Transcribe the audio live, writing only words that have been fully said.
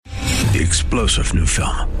the explosive new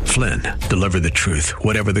film, Flynn, Deliver the Truth,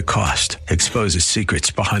 Whatever the Cost, exposes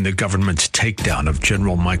secrets behind the government's takedown of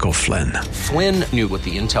General Michael Flynn. Flynn knew what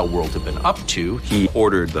the intel world had been up to. He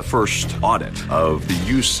ordered the first audit of the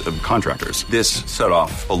use of contractors. This set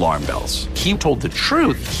off alarm bells. He told the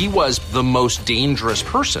truth. He was the most dangerous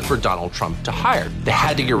person for Donald Trump to hire. They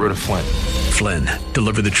had to get rid of Flynn. Flynn,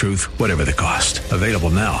 Deliver the Truth, Whatever the Cost. Available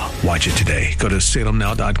now. Watch it today. Go to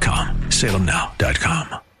salemnow.com.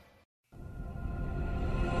 salemnow.com.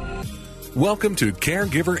 Welcome to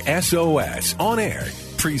Caregiver SOS On Air,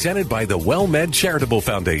 presented by the WellMed Charitable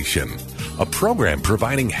Foundation, a program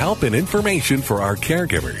providing help and information for our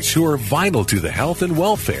caregivers who are vital to the health and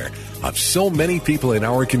welfare of so many people in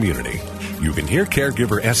our community. You can hear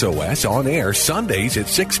Caregiver SOS on air Sundays at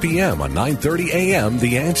 6 p.m. on 9:30 a.m.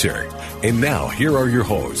 The Answer. And now, here are your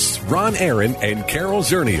hosts, Ron Aaron and Carol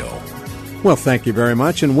Zernial. Well, thank you very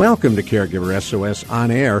much, and welcome to Caregiver SOS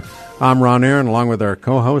On Air. I'm Ron Aaron, along with our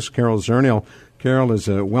co-host, Carol Zernial. Carol is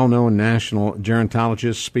a well-known national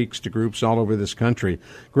gerontologist, speaks to groups all over this country.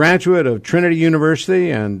 Graduate of Trinity University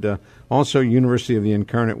and also University of the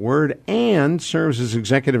Incarnate Word, and serves as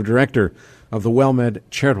executive director of the WellMed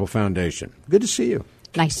Charitable Foundation. Good to see you.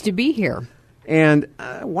 Nice to be here. And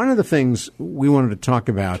one of the things we wanted to talk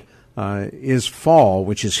about is fall,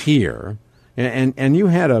 which is here. And you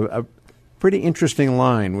had a pretty interesting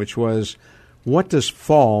line, which was, what does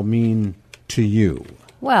fall mean to you?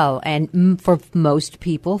 Well, and for most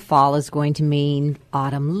people, fall is going to mean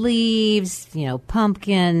autumn leaves,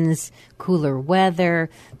 pumpkins, cooler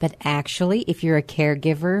weather. But actually, if you're a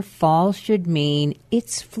caregiver, fall should mean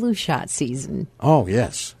it's flu shot season. Oh,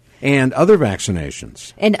 yes. And other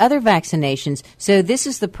vaccinations. So this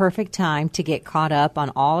is the perfect time to get caught up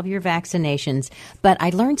on all of your vaccinations. But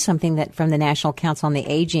I learned something that from the National Council on the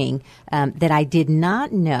Aging that I did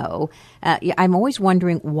not know. I'm always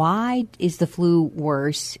wondering, why is the flu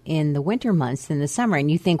worse in the winter months than the summer?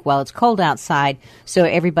 And you think, well, it's cold outside, so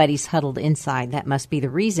everybody's huddled inside. That must be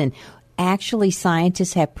the reason. Actually,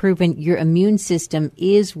 scientists have proven your immune system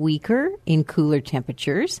is weaker in cooler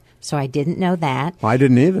temperatures. So I didn't know that. I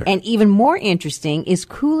didn't either. And even more interesting is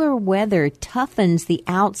cooler weather toughens the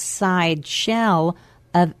outside shell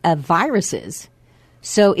of viruses.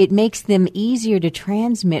 So it makes them easier to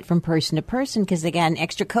transmit from person to person because they got an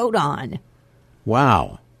extra coat on.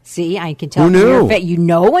 Wow. See, I can tell. Who knew?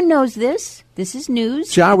 No one knows this. This is news.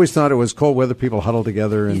 See, I always thought it was cold weather, people huddle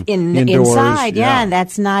together indoors. Inside, yeah, and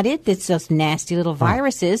that's not it. It's those nasty little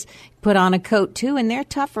viruses. Put on a coat, too, and they're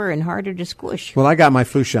tougher and harder to squish. Well, I got my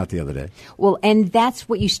flu shot the other day. Well, and that's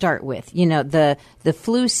what you start with. The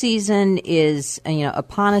flu season is,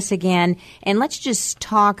 upon us again. And let's just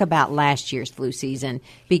talk about last year's flu season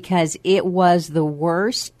because it was the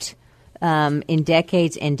worst in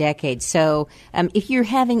decades and decades. So if you're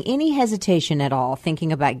having any hesitation at all,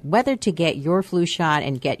 thinking about whether to get your flu shot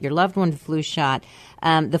and get your loved one the flu shot,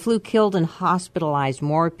 the flu killed and hospitalized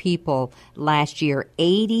more people last year.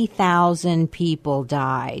 80,000 people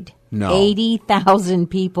died. No. 80,000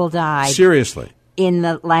 people died. Seriously? In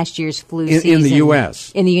the last year's flu season. In the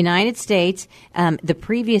U.S.? In the United States, the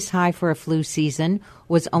previous high for a flu season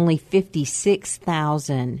was only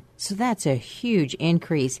 56,000. So that's a huge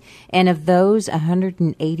increase. And of those,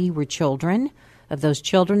 180 were children. Of those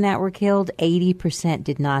children that were killed, 80%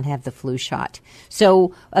 did not have the flu shot.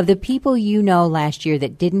 So of the people last year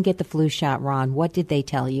that didn't get the flu shot, Ron, what did they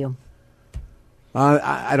tell you?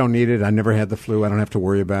 I don't need it. I never had the flu. I don't have to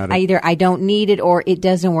worry about it. Either I don't need it or it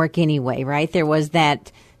doesn't work anyway, right? There was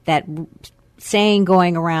that saying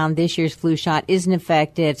going around, this year's flu shot isn't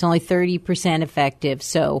effective. It's only 30% effective,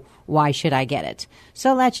 so why should I get it?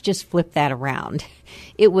 So let's just flip that around.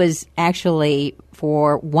 It was actually,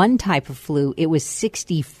 for one type of flu, it was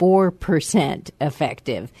 64%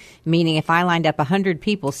 effective, meaning if I lined up 100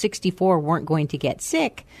 people, 64 weren't going to get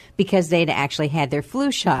sick because they'd actually had their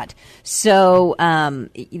flu shot. So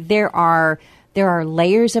there are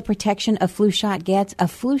layers of protection a flu shot gets. A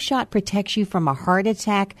flu shot protects you from a heart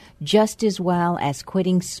attack just as well as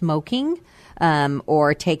quitting smoking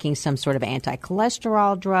or taking some sort of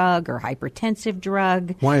anti-cholesterol drug or hypertensive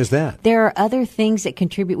drug. Why is that? There are other things that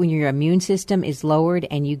contribute when your immune system is lowered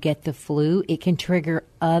and you get the flu. It can trigger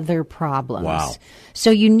other problems. Wow.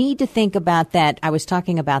 So you need to think about that. I was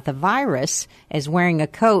talking about the virus as wearing a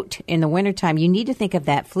coat in the wintertime. You need to think of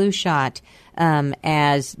that flu shot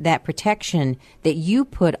as that protection that you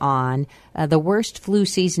put on. The worst flu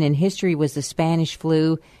season in history was the Spanish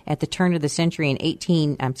flu at the turn of the century in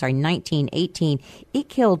 1918. It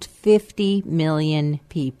killed 50 million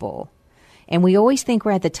people. And we always think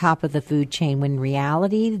we're at the top of the food chain when in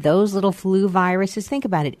reality, those little flu viruses, think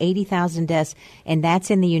about it, 80,000 deaths, and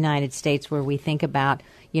that's in the United States where we think about,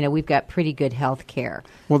 we've got pretty good health care.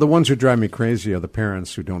 Well, the ones who drive me crazy are the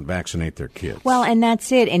parents who don't vaccinate their kids. Well, and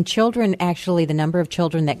that's it. And children, actually, the number of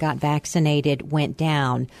children that got vaccinated went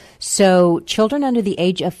down. So children under the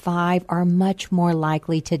age of 5 are much more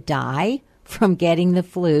likely to die from getting the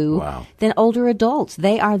flu than older adults.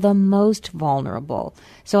 They are the most vulnerable.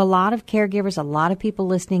 So a lot of caregivers, a lot of people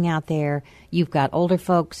listening out there, you've got older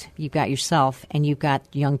folks, you've got yourself, and you've got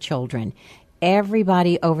young children.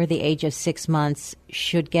 Everybody over the age of 6 months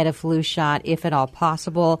should get a flu shot if at all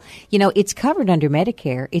possible. It's covered under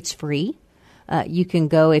Medicare. It's free. You can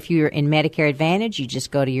go, if you're in Medicare Advantage, you just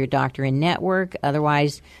go to your doctor in network.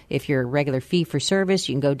 Otherwise, if you're a regular fee for service,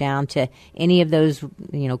 you can go down to any of those,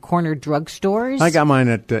 corner drugstores. I got mine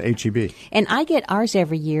at HEB. And I get ours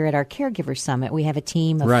every year at our Caregiver Summit. We have a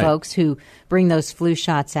team of folks who bring those flu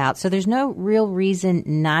shots out. So there's no real reason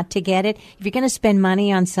not to get it. If you're going to spend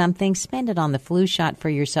money on something, spend it on the flu shot for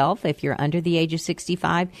yourself. If you're under the age of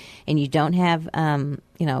 65 and you don't have,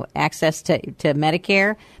 access to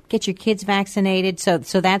Medicare, get your kids vaccinated. So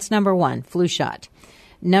that's number one, flu shot.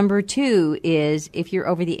 Number 2 is if you're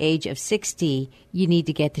over the age of 60, you need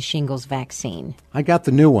to get the shingles vaccine. I got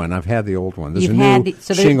the new one. I've had the old one. There's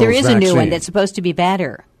there is a new one that's supposed to be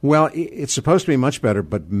better. Well, it's supposed to be much better,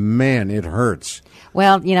 but man, it hurts.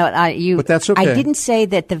 Well, but that's okay. I didn't say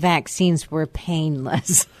that the vaccines were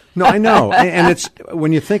painless. No, I know. And it's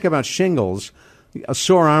when you think about shingles, a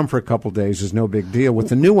sore arm for a couple of days is no big deal. With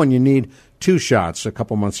the new one, you need 2 shots a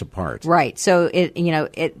couple months apart. Right. So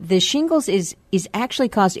the shingles is actually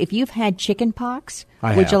caused if you've had chicken pox,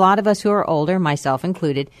 which a lot of us who are older, myself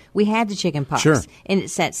included, we had the chicken pox. Sure. And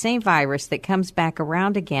it's that same virus that comes back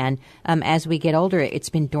around again as we get older. It's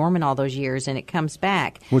been dormant all those years and it comes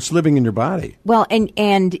back. Well, it's living in your body. Well, and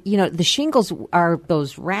the shingles are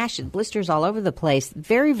those rashes, blisters all over the place,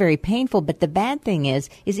 very, very painful. But the bad thing is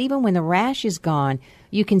even when the rash is gone,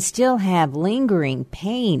 you can still have lingering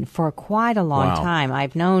pain for quite a long time.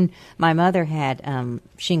 I've known my mother had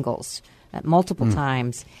shingles multiple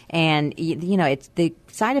times, and it's the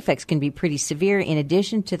side effects can be pretty severe. In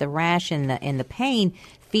addition to the rash and the pain,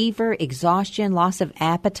 fever, exhaustion, loss of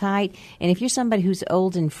appetite, and if you're somebody who's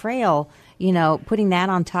old and frail, putting that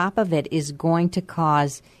on top of it is going to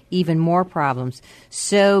cause even more problems.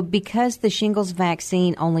 So, because the shingles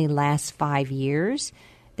vaccine only lasts 5 years.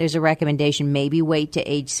 There's a recommendation, maybe wait to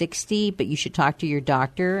age 60, but you should talk to your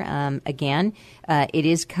doctor. Again, it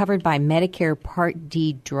is covered by Medicare Part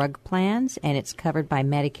D drug plans, and it's covered by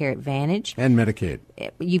Medicare Advantage. And Medicaid.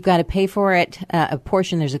 You've got to pay for it. A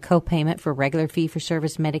portion, there's a copayment for regular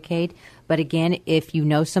fee-for-service Medicaid. But again, if you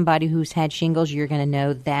know somebody who's had shingles, you're going to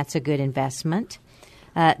know that's a good investment.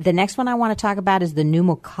 The next one I want to talk about is the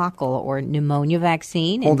pneumococcal or pneumonia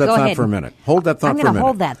vaccine. Hold that thought for a minute. Hold that thought for a minute. I'm going to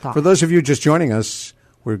hold that thought. For those of you just joining us,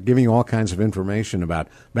 we're giving you all kinds of information about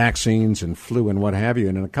vaccines and flu and what have you.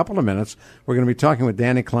 And in a couple of minutes, we're going to be talking with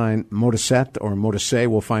Danny Klein Modisette or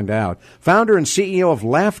Modisette, we'll find out. Founder and CEO of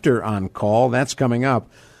Laughter on Call. That's coming up.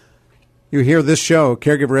 You hear this show,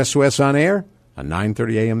 Caregiver SOS on air, on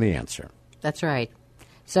 9:30 a.m. The Answer. That's right.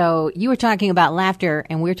 So you were talking about laughter,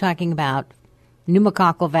 and we're talking about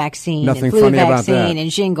pneumococcal vaccine Nothing and flu funny about vaccine that.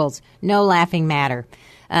 and shingles. No laughing matter.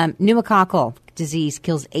 Pneumococcal disease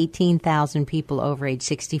kills 18,000 people over age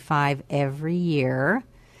 65 every year.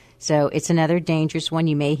 So it's another dangerous one.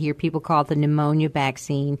 You may hear people call it the pneumonia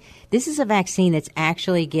vaccine. This is a vaccine that's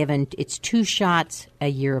actually given, it's 2 shots a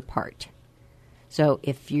year apart. So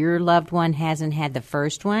if your loved one hasn't had the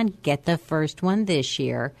first one, get the first one this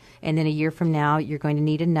year. And then a year from now, you're going to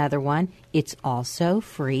need another one. It's also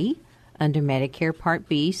free under Medicare Part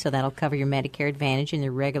B, so that'll cover your Medicare Advantage and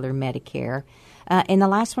your regular Medicare. And the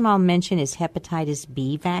last one I'll mention is hepatitis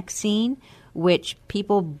B vaccine, which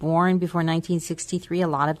people born before 1963, a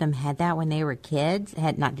lot of them had that when they were kids,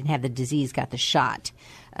 didn't have the disease, got the shot.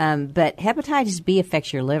 But hepatitis B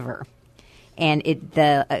affects your liver. And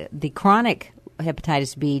the chronic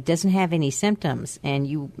hepatitis B doesn't have any symptoms, and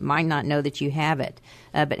you might not know that you have it.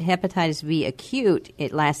 But hepatitis B acute,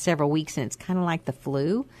 it lasts several weeks, and it's kind of like the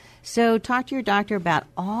flu. So talk to your doctor about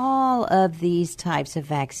all of these types of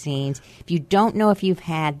vaccines. If you don't know if you've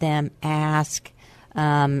had them, ask.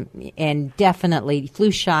 And definitely,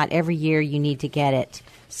 flu shot every year, you need to get it.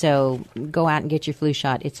 So go out and get your flu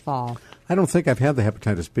shot. It's fall. I don't think I've had the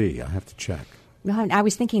hepatitis B. I have to check. No, I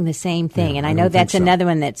was thinking the same thing, and I know don't that's think so. another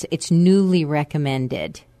one it's newly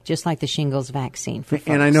recommended, just like the shingles vaccine for folks.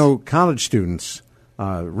 And I know college students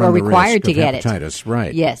run are required the risk to of get hepatitis, it.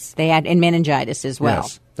 right? Yes, they had, and meningitis as well.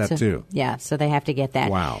 Yes, that too. Yeah, so they have to get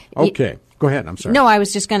that. Wow. Okay. Go ahead. I'm sorry. No, I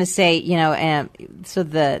was just going to say, so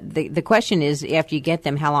the question is, after you get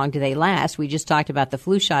them, how long do they last? We just talked about the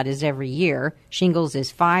flu shot is every year. Shingles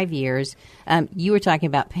is 5 years. You were talking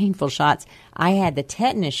about painful shots. I had the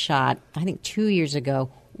tetanus shot, I think 2 years ago.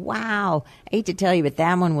 Wow. I hate to tell you, but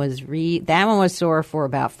that one was sore for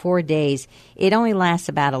about 4 days. It only lasts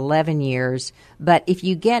about 11 years. But if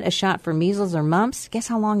you get a shot for measles or mumps, guess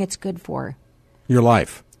how long it's good for? Your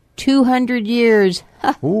life. 200 years.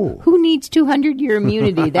 Who needs 200-year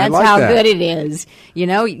immunity? That's like how that. good it is.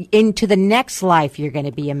 Into the next life, you're going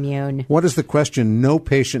to be immune. What is the question no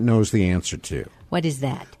patient knows the answer to? What is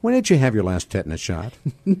that? When did you have your last tetanus shot?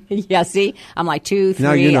 Yeah, see? I'm like 2, 3.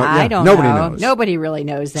 Now you know. I Yeah, don't nobody know. knows. Nobody really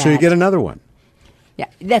knows that. So you get another one. Yeah.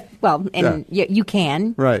 You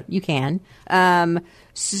can. Right. You can.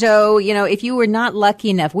 So, if you were not lucky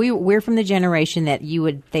enough, we're from the generation that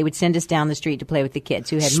they would send us down the street to play with the kids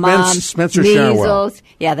who had Spencer measles. Sharwell.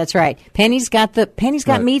 Yeah, that's right. Penny's got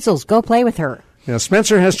Right. measles. Go play with her. Yeah,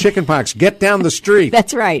 Spencer has chickenpox. Get down the street.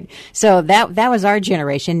 That's right. So that was our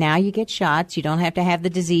generation. Now you get shots. You don't have to have the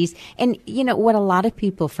disease. And what a lot of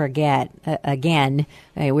people forget,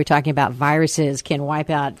 we're talking about viruses can wipe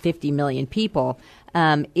out 50 million people,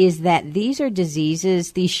 is that these are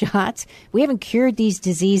diseases, these shots, we haven't cured these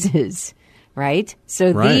diseases, right?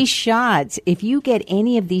 So these shots, if you get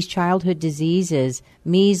any of these childhood diseases,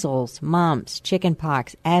 measles, mumps,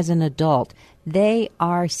 chickenpox, as an adult, they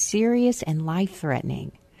are serious and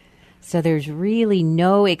life-threatening. So there's really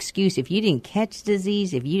no excuse. If you didn't catch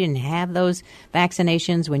disease, if you didn't have those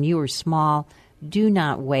vaccinations when you were small, do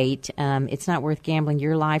not wait. It's not worth gambling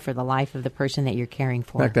your life or the life of the person that you're caring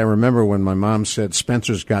for. In fact, I remember when my mom said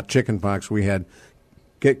Spencer's got chickenpox, we had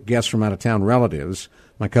guests from out-of-town relatives.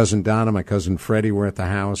 My cousin Donna, my cousin Freddie were at the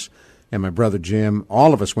house, and my brother Jim.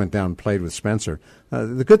 All of us went down and played with Spencer.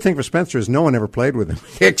 The good thing for Spencer is no one ever played with him,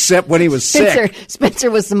 except when he was sick. Spencer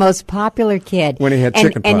was the most popular kid. When he had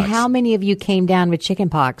chickenpox. And how many of you came down with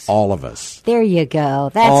chickenpox? All of us. There you go.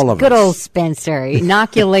 That's all of good us. Old Spencer.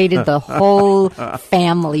 Inoculated the whole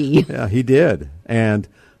family. Yeah, he did. And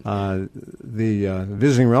the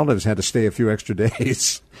visiting relatives had to stay a few extra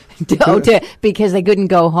days. Because they couldn't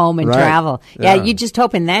go home and Right. travel. Yeah, Yeah. you just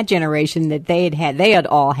hope in that generation that they had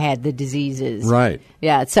all had the diseases. Right.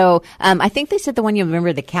 Yeah. So I think they said the one you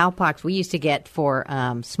remember, the cowpox we used to get for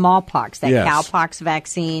smallpox, that Yes. cowpox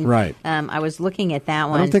vaccine. Right. I was looking at that I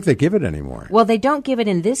one. don't think they give it anymore. Well, they don't give it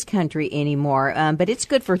in this country anymore, but it's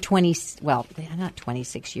good for not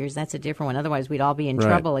 26 years. That's a different one. Otherwise, we'd all be in Right.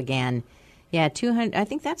 trouble again. Yeah, 200. I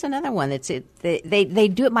think that's another one. They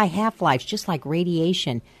do it by half-lives, just like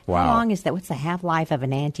radiation. Wow. How long is that? What's the half-life of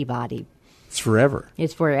an antibody? It's forever.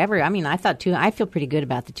 It's forever. I mean, I feel pretty good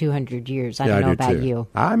about the 200 years. I Yeah, don't know do about too. you.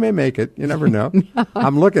 I may make it. You never know.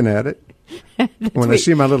 I'm looking at it. When I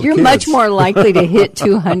see my little You're kids. much more likely to hit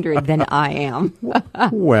 200 than I am.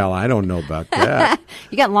 Well, I don't know about that.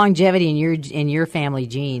 You got longevity in your family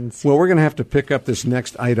genes. Well, we're going to have to pick up this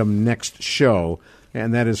next item next show,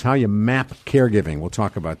 and that is how you map caregiving. We'll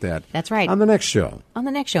talk about that. That's right. On the next show. On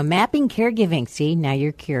the next show, mapping caregiving. See, now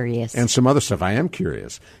you're curious. And some other stuff. I am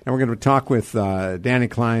curious. And we're going to talk with Danny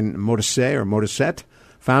Klein Modisette,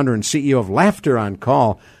 founder and CEO of Laughter on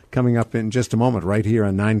Call, coming up in just a moment right here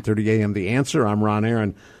on 9:30 a.m. The Answer. I'm Ron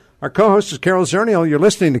Aaron. Our co-host is Carol Zernial. You're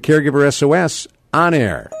listening to Caregiver SOS on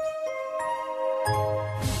air.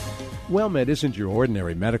 WellMed isn't your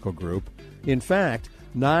ordinary medical group. In fact,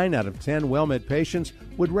 9 out of 10 WellMed patients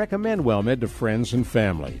would recommend WellMed to friends and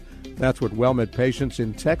family. That's what WellMed patients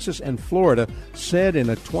in Texas and Florida said in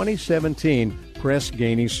a 2017 Press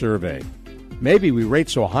Ganey survey. Maybe we rate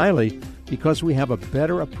so highly because we have a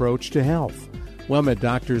better approach to health. WellMed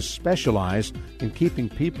doctors specialize in keeping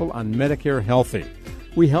people on Medicare healthy.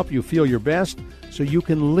 We help you feel your best so you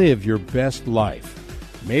can live your best life.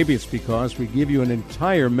 Maybe it's because we give you an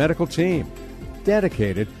entire medical team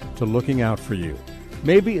dedicated to looking out for you.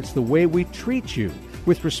 Maybe it's the way we treat you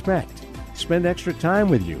with respect, spend extra time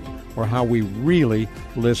with you, or how we really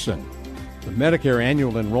listen. The Medicare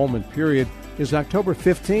annual enrollment period is October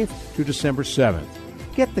 15th to December 7th.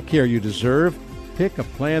 Get the care you deserve. Pick a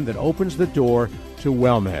plan that opens the door to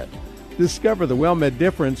WellMed. Discover the WellMed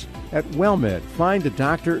difference at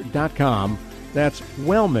WellMedFindADoctor.com. That's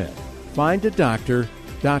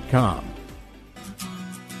WellMedFindADoctor.com.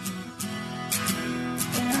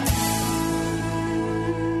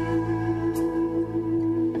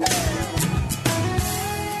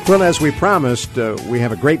 Well, as we promised, we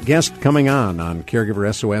have a great guest coming on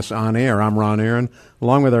Caregiver SOS On Air. I'm Ron Aaron,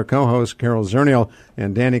 along with our co-host Carol Zernial,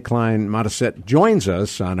 and Danny Klein Modisette joins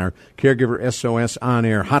us on our Caregiver SOS On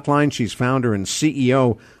Air hotline. She's founder and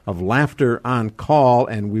CEO of Laughter on Call,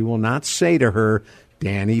 and we will not say to her,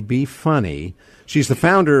 Danny, be funny. She's the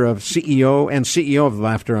founder of CEO of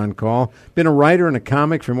Laughter on Call, been a writer and a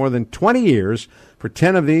comic for more than 20 years. For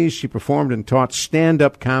 10 of these, she performed and taught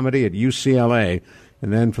stand-up comedy at UCLA.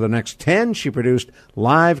 And then for the next 10, she produced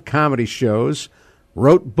live comedy shows,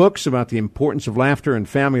 wrote books about the importance of laughter in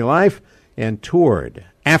family life, and toured.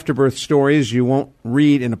 Afterbirth Stories You Won't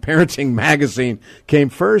Read in a Parenting Magazine came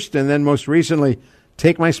first, and then most recently,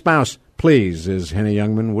 Take My Spouse, Please, as Henny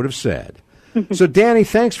Youngman would have said. So, Danny,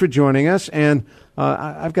 thanks for joining us. And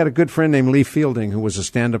I've got a good friend named Lee Fielding who was a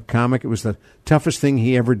stand-up comic. It was the toughest thing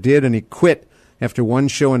he ever did, and he quit after one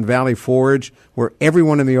show in Valley Forge where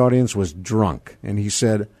everyone in the audience was drunk. And he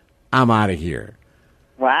said, I'm out of here.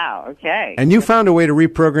 Wow, okay. And you found a way to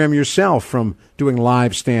reprogram yourself from doing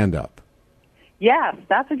live stand-up. Yes,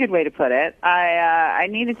 that's a good way to put it. I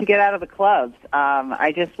needed to get out of the clubs.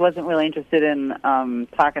 I just wasn't really interested in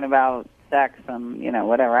talking about sex and,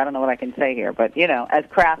 whatever. I don't know what I can say here. But, as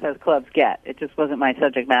crass as clubs get, it just wasn't my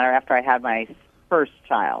subject matter. After I had my first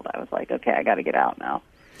child, I was like, okay, I got to get out now.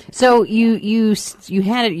 So you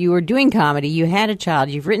were doing comedy, you had a child,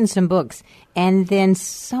 you've written some books, and then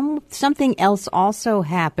something else also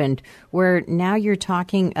happened where now you're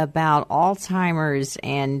talking about Alzheimer's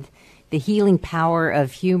and the healing power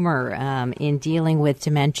of humor in dealing with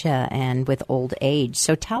dementia and with old age.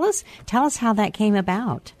 So tell us how that came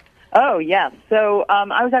about. Oh, yes. So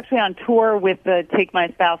I was actually on tour with the Take My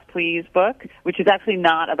Spouse, Please book, which is actually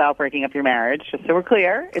not about breaking up your marriage, just so we're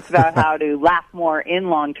clear. It's about how to laugh more in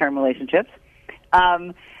long-term relationships.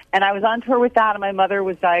 And I was on tour with that, and my mother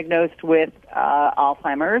was diagnosed with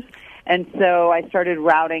Alzheimer's. And so I started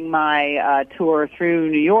routing my tour through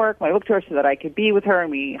New York, my book tour, so that I could be with her, and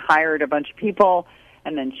we hired a bunch of people,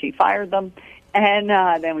 and then she fired them. And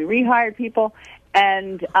then we rehired people.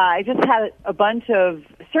 And I just had a bunch of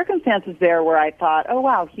circumstances there where I thought, oh,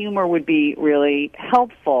 wow, humor would be really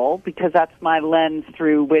helpful because that's my lens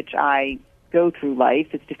through which I go through life,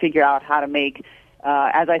 is to figure out how to make,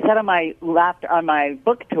 as I said on my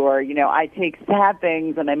book tour, I take sad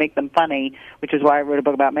things and I make them funny, which is why I wrote a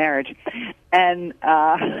book about marriage. And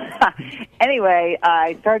anyway,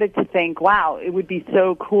 I started to think, wow, it would be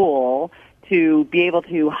so cool to be able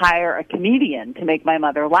to hire a comedian to make my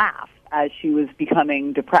mother laugh as she was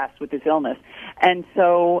becoming depressed with this illness. And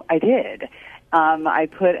so I did. I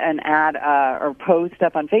put an ad or post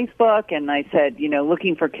up on Facebook, and I said,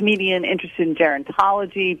 looking for a comedian interested in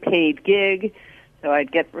gerontology, paid gig. So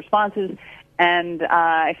I'd get responses. And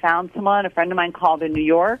I found someone, a friend of mine called in New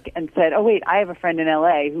York and said, oh, wait, I have a friend in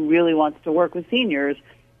L.A. who really wants to work with seniors.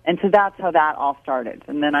 And so that's how that all started.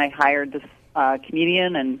 And then I hired this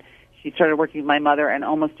comedian, and she started working with my mother, and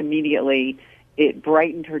almost immediately it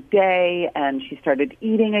brightened her day, and she started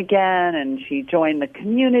eating again, and she joined the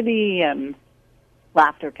community, and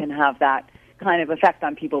laughter can have that kind of effect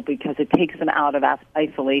on people because it takes them out of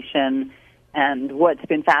isolation. And what's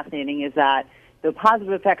been fascinating is that the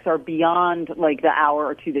positive effects are beyond like the hour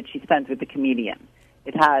or two that she spends with the comedian.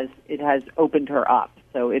 It has opened her up.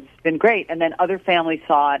 So it's been great. And then other families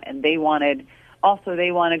saw it, and they wanted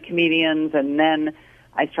comedians, and then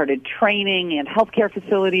I started training in healthcare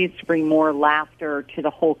facilities to bring more laughter to the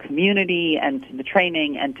whole community and to the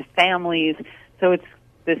training and to families. So it's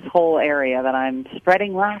this whole area that I'm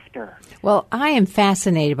spreading laughter. Well, I am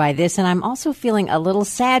fascinated by this, and I'm also feeling a little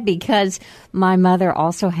sad because my mother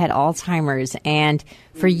also had Alzheimer's, and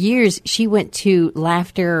for years she went to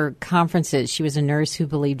laughter conferences. She was a nurse who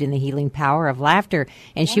believed in the healing power of laughter,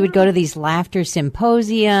 and she would go to these laughter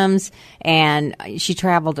symposiums, and she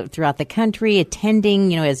traveled throughout the country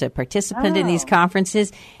attending, as a participant in these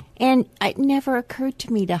conferences. And it never occurred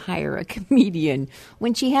to me to hire a comedian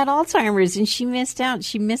when she had Alzheimer's, and she missed out.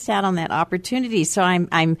 She missed out on that opportunity. So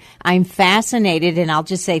I'm fascinated, and I'll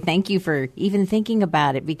just say thank you for even thinking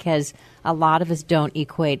about it, because a lot of us don't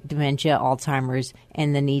equate dementia, Alzheimer's,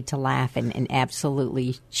 and the need to laugh. And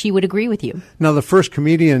absolutely, she would agree with you. Now, the first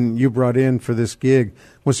comedian you brought in for this gig,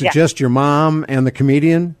 was it just your mom and the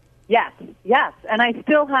comedian? Yes. And I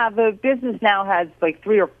still have, the business now has like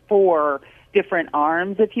 3 or 4 different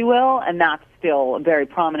arms, if you will, and that's still a very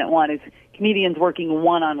prominent one, is comedians working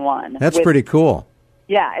one-on-one. That's pretty cool.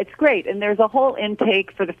 Yeah, it's great. And there's a whole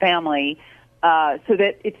intake for the family so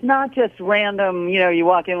that it's not just random, you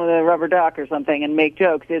walk in with a rubber duck or something and make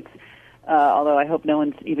jokes. It's although I hope no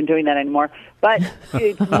one's even doing that anymore. But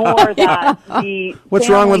it's more that the What's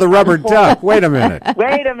wrong with the rubber duck? Wait a minute.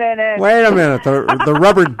 Wait a minute. Wait a minute. The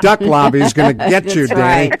rubber duck lobby is going to get you,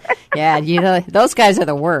 Danny. Right. Yeah, those guys are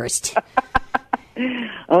the worst.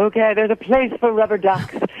 Okay, there's a place for rubber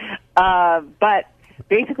ducks. But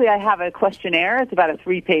basically, I have a questionnaire. It's about a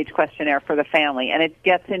 3-page questionnaire for the family, and it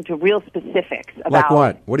gets into real specifics about like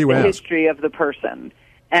what? What do you the ask? history of the person.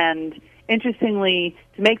 And interestingly,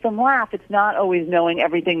 to make them laugh, it's not always knowing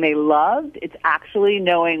everything they loved. It's actually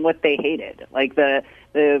knowing what they hated, like the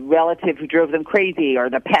relative who drove them crazy, or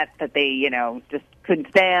the pet that they, just couldn't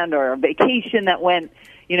stand, or a vacation that went,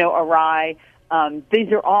 awry.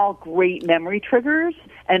 These are all great memory triggers,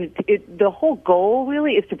 and the whole goal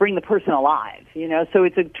really is to bring the person alive, So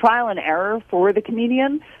it's a trial and error for the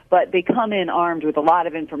comedian, but they come in armed with a lot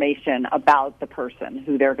of information about the person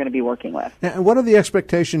who they're going to be working with. And what are the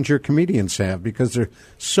expectations your comedians have? Because there are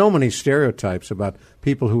so many stereotypes about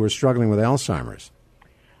people who are struggling with Alzheimer's.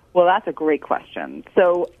 Well, that's a great question.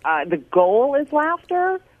 So the goal is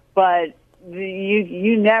laughter, but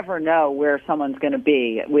you never know where someone's going to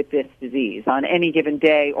be with this disease on any given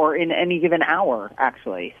day or in any given hour,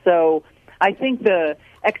 actually. So I think the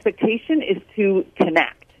expectation is to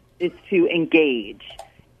connect, is to engage,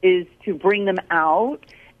 is to bring them out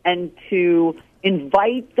and to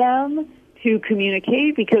invite them to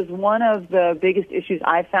communicate, because one of the biggest issues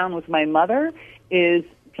I found with my mother is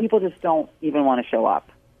people just don't even want to show up.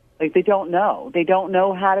 Like, they don't know. They don't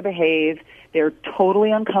know how to behave. They're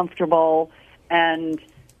totally uncomfortable. And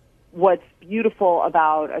what's beautiful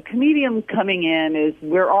about a comedian coming in is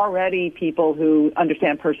we're already people who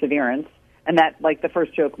understand perseverance, and that, like, the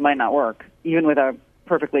first joke might not work, even with a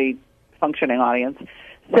perfectly functioning audience.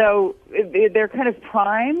 So they're kind of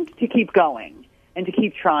primed to keep going and to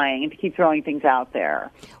keep trying and to keep throwing things out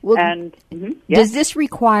there. Well, and does this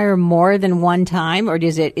require more than one time, or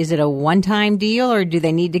is it a one-time deal, or do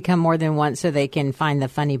they need to come more than once so they can find the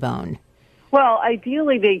funny bone? Well,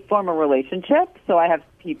 ideally they form a relationship. So I have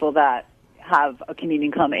people that have a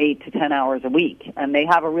comedian come 8 to 10 hours a week, and they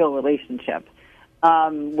have a real relationship.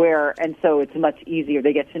 And so it's much easier.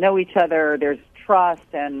 They get to know each other. There's trust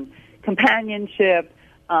and companionship.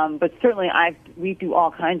 But certainly we do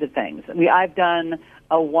all kinds of things. I've done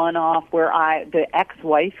a one-off where the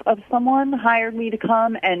ex-wife of someone hired me to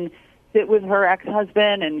come and sit with her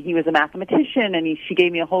ex-husband, and he was a mathematician, and she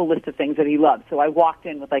gave me a whole list of things that he loved. So I walked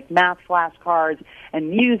in with, like, math flashcards and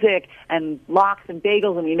music and lox and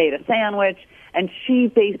bagels, and we made a sandwich. And she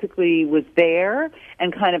basically was there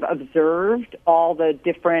and kind of observed all the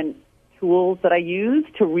different tools that I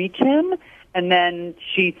used to reach him. And then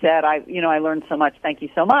she said, I learned so much. Thank you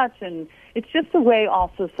so much. And it's just a way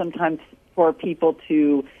also sometimes for people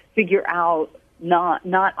to figure out not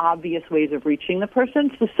obvious ways of reaching the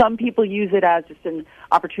person. So some people use it as just an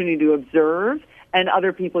opportunity to observe, and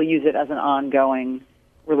other people use it as an ongoing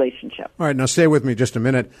relationship. All right, now stay with me just a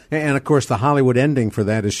minute. And, of course, the Hollywood ending for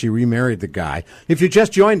that is she remarried the guy. If you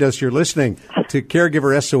just joined us, you're listening to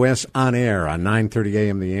Caregiver SOS On Air on 9:30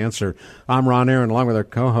 a.m. The Answer. I'm Ron Aaron, along with our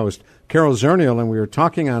co-host, Carol Zernial, and we were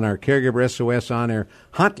talking on our Caregiver SOS On Air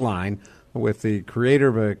hotline with the creator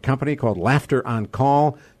of a company called Laughter on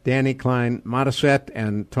Call, Danny Klein-Modisette,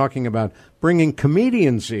 and talking about bringing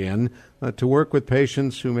comedians in to work with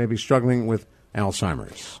patients who may be struggling with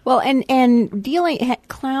Alzheimer's. Well, and dealing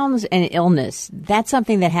clowns and illness, that's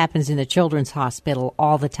something that happens in the Children's Hospital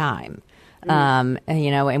all the time. And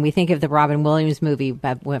we think of the Robin Williams movie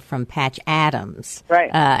from Patch Adams, right?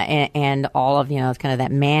 And all of, kind of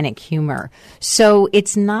that manic humor. So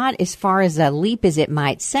it's not as far as a leap as it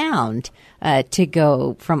might sound to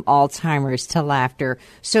go from Alzheimer's to laughter.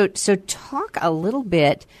 So talk a little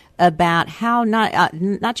bit about how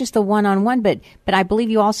not just the one-on-one, but I believe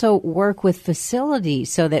you also work with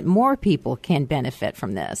facilities so that more people can benefit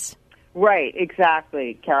from this. Right,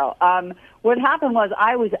 exactly, Carol. What happened was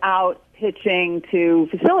I was out pitching to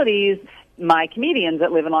facilities, my comedians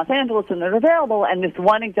that live in Los Angeles and they're available, and this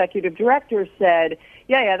one executive director said,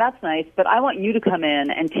 yeah, that's nice, but I want you to come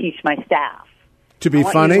in and teach my staff. To be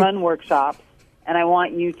funny? I want you to run workshops, and I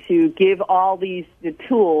want you to give all the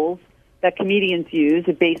tools that comedians use,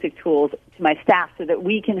 the basic tools, to my staff so that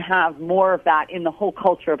we can have more of that in the whole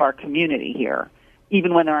culture of our community here,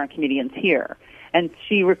 even when there aren't comedians here. And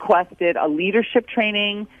she requested a leadership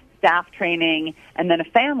training, staff training, and then a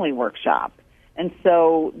family workshop. And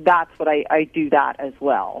so that's what I do that as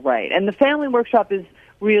well, right? And the family workshop is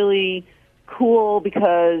really cool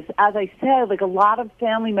because, as I said, like, a lot of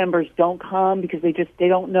family members don't come because they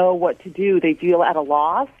don't know what to do. They feel at a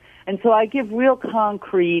loss. And so I give real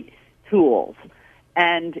concrete tools.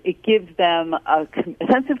 And it gives them a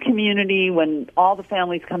sense of community. When all the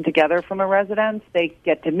families come together from a residence, they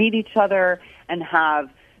get to meet each other and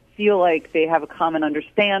feel like they have a common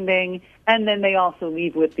understanding. And then they also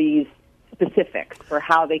leave with these specifics for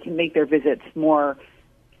how they can make their visits more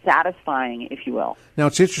satisfying, if you will. Now,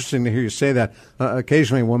 it's interesting to hear you say that.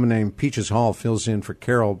 Occasionally, a woman named Peaches Hall fills in for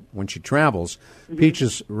Carol when she travels. Mm-hmm.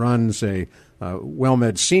 Peaches runs a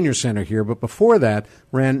WellMed Senior Center here, but before that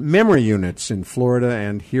ran memory units in Florida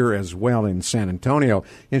and here as well in San Antonio.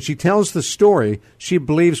 And she tells the story. She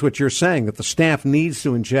believes what you're saying, that the staff needs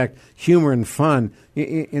to inject humor and fun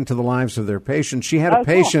into the lives of their patients. She had a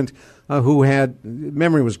patient who had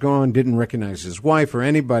memory was gone, didn't recognize his wife or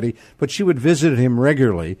anybody, but she would visit him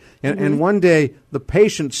regularly. And one day the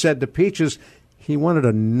patient said to Peaches he wanted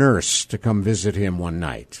a nurse to come visit him one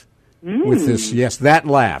night. With this, yes, that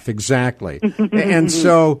laugh, exactly. And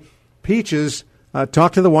so Peaches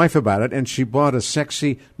talked to the wife about it, and she bought a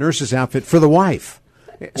sexy nurse's outfit for the wife.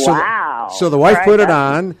 Wow. So the wife put it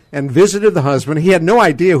on and visited the husband. He had no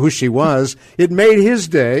idea who she was. It made his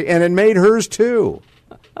day, and it made hers too.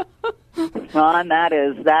 Ron, that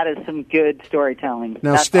is some good storytelling.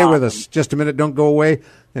 Now stay with us just a minute. Don't go away,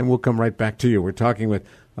 and we'll come right back to you. We're talking with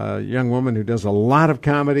a young woman who does a lot of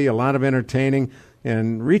comedy, a lot of entertaining,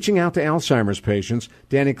 and reaching out to Alzheimer's patients.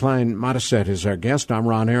 Danny Klein Modisette is our guest. I'm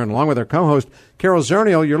Ron Aaron, along with our co-host, Carol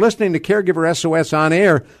Zernial. You're listening to Caregiver SOS on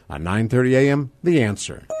air on 9:30 a.m. The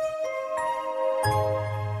Answer.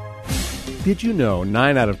 Did you know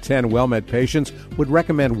 9 out of 10 WellMed patients would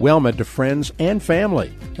recommend WellMed to friends and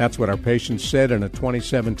family? That's what our patients said in a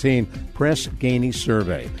 2017 Press Ganey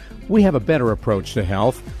survey. We have a better approach to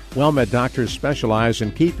health. WellMed doctors specialize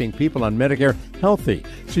in keeping people on Medicare healthy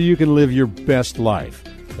so you can live your best life.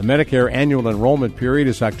 The Medicare annual enrollment period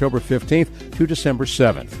is October 15th to December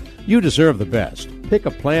 7th. You deserve the best. Pick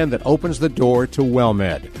a plan that opens the door to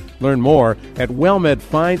WellMed. Learn more at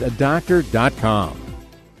wellmedfindadoctor.com.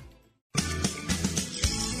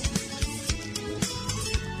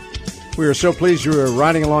 We are so pleased you are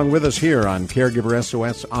riding along with us here on Caregiver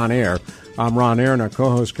SOS On Air. I'm Ron Aaron, our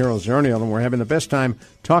co-host Carol Zernial, and we're having the best time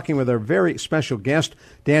talking with our very special guest,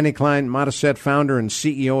 Danny Klein Modisette, founder and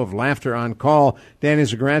CEO of Laughter on Call.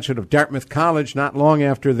 Danny's a graduate of Dartmouth College not long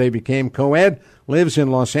after they became co-ed, lives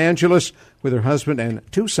in Los Angeles with her husband and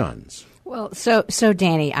 2 sons. Well, so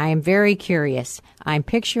Danny, I am very curious. I'm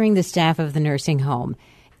picturing the staff of the nursing home,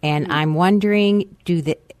 and I'm wondering,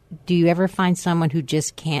 do you ever find someone who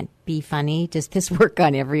just can't be funny? Does this work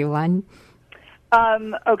on everyone?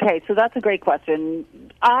 Okay, so that's a great question.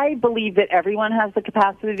 I believe that everyone has the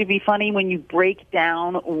capacity to be funny when you break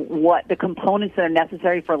down what the components that are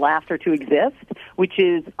necessary for laughter to exist, which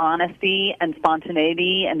is honesty and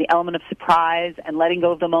spontaneity and the element of surprise and letting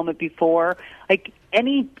go of the moment before. Like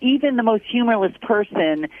even the most humorless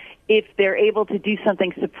person, if they're able to do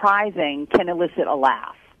something surprising, can elicit a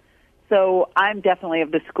laugh. So I'm definitely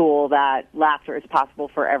of the school that laughter is possible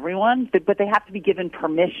for everyone, but they have to be given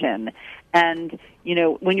permission. And, you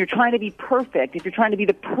know, when you're trying to be perfect, if you're trying to be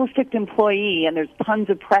the perfect employee and there's tons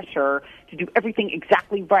of pressure to do everything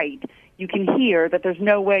exactly right, you can hear that there's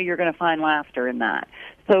no way you're going to find laughter in that.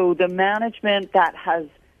 So the management that has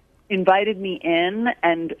invited me in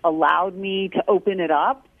and allowed me to open it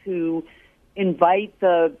up, to invite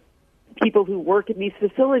the people who work in these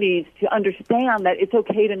facilities to understand that it's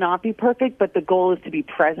okay to not be perfect, but the goal is to be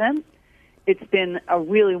present. It's been a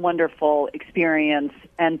really wonderful experience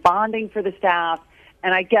and bonding for the staff.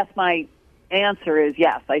 And I guess my answer is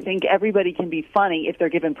yes. I think everybody can be funny if they're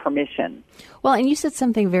given permission. Well, and you said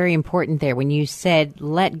something very important there when you said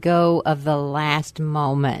let go of the last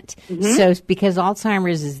moment. Mm-hmm. So because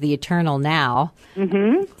Alzheimer's is the eternal now,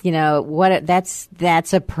 you know,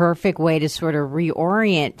 that's a perfect way to sort of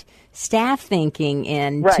reorient staff thinking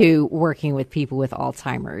into working with people with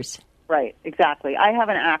Alzheimer's. Right, exactly. I have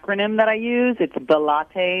an acronym that I use. It's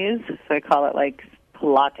Pilates, so I call it like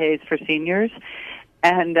Pilates for seniors.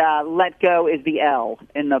 And let go is the L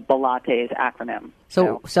in the Pilates acronym.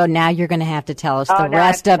 So now you're going to have to tell us the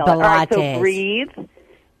rest of Pilates. All right, so breathe.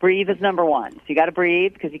 Breathe is number one. So you got to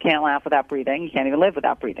breathe because you can't laugh without breathing. You can't even live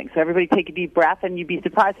without breathing. So everybody take a deep breath, and you'd be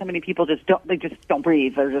surprised how many people just don't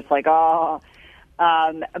breathe. They're just like, oh.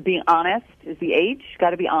 Being honest is the H.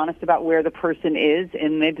 Got to be honest about where the person is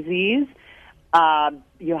in the disease.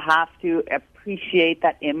 You have to appreciate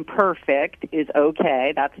that imperfect is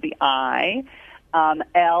okay. That's the I.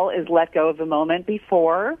 L is let go of the moment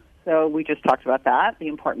before. So we just talked about that, the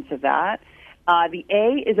importance of that. The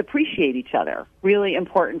A is appreciate each other. Really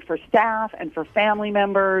important for staff and for family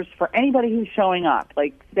members, for anybody who's showing up.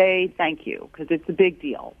 Like, say thank you, because it's a big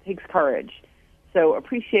deal. It takes courage. So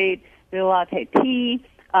appreciate latte. T.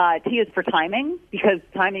 T is for timing, because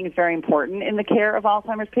timing is very important in the care of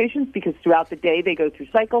Alzheimer's patients, because throughout the day they go through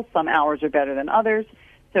cycles. Some hours are better than others.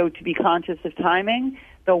 So to be conscious of timing.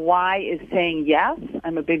 The Y is saying yes.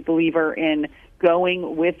 I'm a big believer in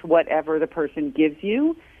going with whatever the person gives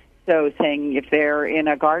you. So saying if they're in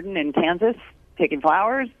a garden in Kansas picking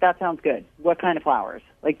flowers, that sounds good. What kind of flowers?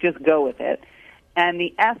 Like, just go with it. And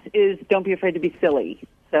the S is don't be afraid to be silly.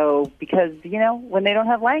 So because, when they don't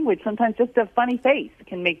have language, sometimes just a funny face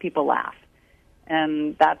can make people laugh.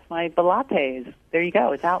 And that's my Pilates. There you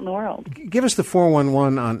go. It's out in the world. Give us the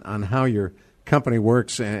 411 on how your company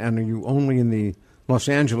works, and are you only in the Los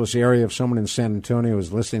Angeles area? If someone in San Antonio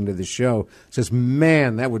is listening to the show, says,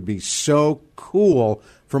 man, that would be so cool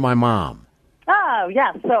for my mom. Oh,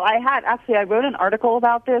 yeah. So I wrote an article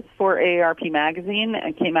about this for AARP Magazine.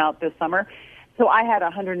 It came out this summer. So I had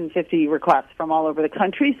 150 requests from all over the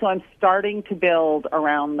country, so I'm starting to build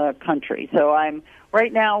around the country. So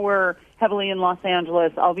right now we're heavily in Los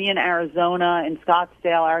Angeles. I'll be in Arizona, in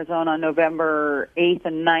Scottsdale, Arizona, on November 8th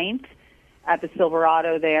and 9th at the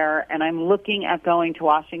Silverado there, and I'm looking at going to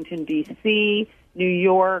Washington, D.C., New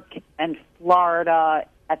York, and Florida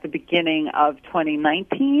at the beginning of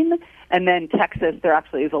 2019. And then Texas, there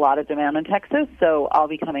actually is a lot of demand in Texas, so I'll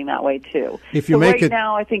be coming that way too.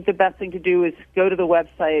 Now, I think the best thing to do is go to the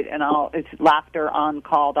website, and it's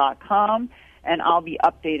laughteroncall.com, and I'll be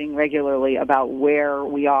updating regularly about where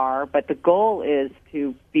we are. But the goal is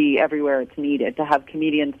to be everywhere it's needed, to have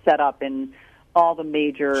comedians set up in all the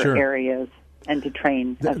major areas and to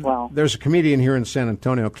train as well. There's a comedian here in San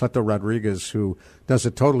Antonio, Cleto Rodriguez, who does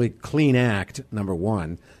a totally clean act, number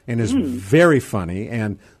one, and is very funny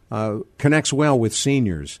and connects well with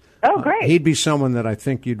seniors. Oh, great. He'd be someone that I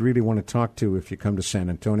think you'd really want to talk to if you come to San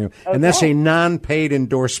Antonio. Okay. And that's a non-paid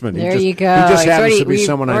endorsement. There you go. He just happens to be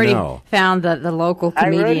someone I know. Found the local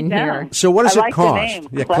comedian here. So what does it cost?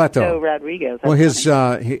 The name, Cleto Rodriguez. Well,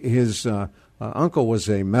 his uncle was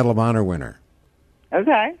a Medal of Honor winner.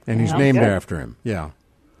 Okay. And he's named after him. Yeah.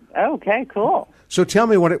 Okay, cool. So tell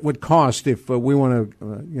me what it would cost if we want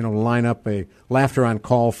to, line up a Laughter on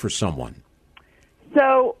Call for someone.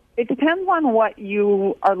 So it depends on what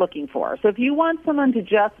you are looking for. So if you want someone to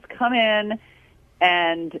just come in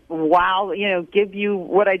and give you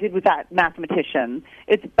what I did with that mathematician,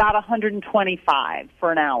 it's about $125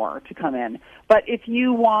 for an hour to come in. But if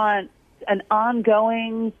you want an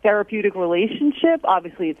ongoing therapeutic relationship,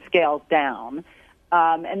 obviously it scales down.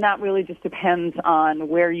 And that really just depends on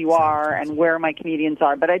where you are and where my comedians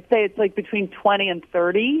are. But I'd say it's like between $20 and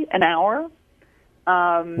 $30 an hour.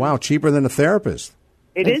 Wow, cheaper than a therapist.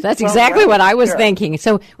 It is. That's exactly what I was thinking.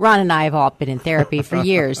 So Ron and I have all been in therapy for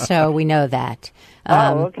years, so we know that.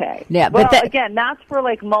 Okay. Yeah, well, again, that's for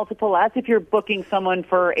like multiple. That's if you're booking someone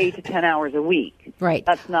for 8 to 10 hours a week. Right.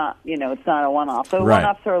 That's not, it's not a one-off. So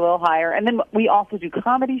one-offs are a little higher. And then we also do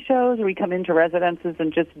comedy shows where we come into residences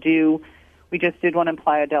and we just did one in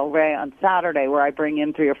Playa del Rey on Saturday where I bring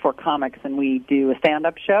in 3 or 4 comics and we do a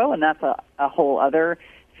stand-up show, and that's a whole other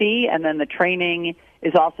fee. And then the training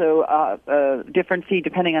is also a different fee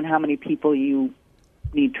depending on how many people you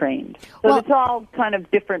need trained. So it's all kind of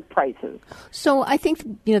different prices. So I think,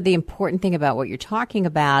 the important thing about what you're talking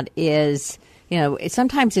about is,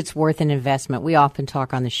 sometimes it's worth an investment. We often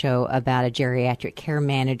talk on the show about a geriatric care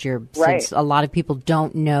manager since a lot of people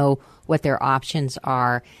don't know what their options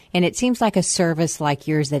are. And it seems like a service like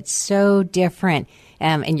yours that's so different.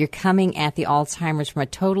 And you're coming at the Alzheimer's from a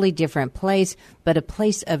totally different place, but a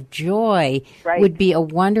place of joy would be a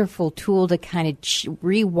wonderful tool to kind of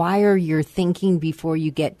rewire your thinking before you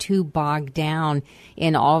get too bogged down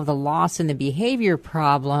in all of the loss and the behavior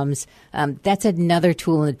problems. That's another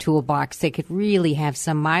tool in the toolbox that could really have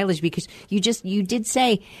some mileage, because you did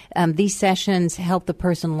say these sessions help the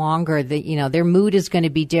person longer. Their mood is going to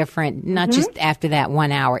be different, not just after that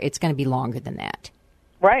 1 hour. It's going to be longer than that.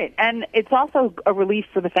 Right, and it's also a relief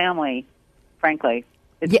for the family, frankly.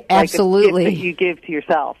 It's absolutely. Like a gift that you give to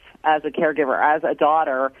yourself as a caregiver, as a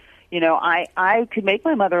daughter. I could make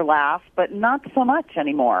my mother laugh, but not so much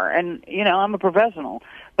anymore. And, I'm a professional.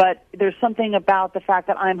 But there's something about the fact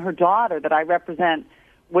that I'm her daughter that I represent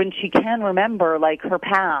when she can remember, like, her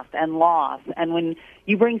past and loss. And when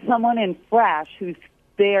you bring someone in fresh who's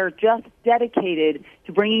there just dedicated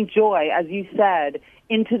to bringing joy, as you said,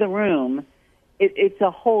 into the room, it's a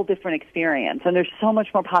whole different experience, and there's so much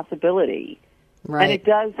more possibility. Right. And it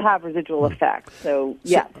does have residual effects. So,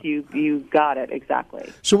 yes, you got it,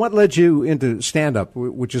 exactly. So what led you into stand-up,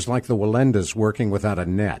 which is like the Wallendas working without a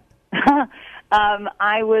net?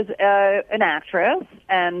 I was an actress,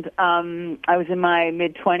 and I was in my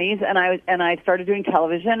mid-20s, and I started doing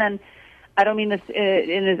television, and I don't mean this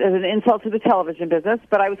as an insult to the television business,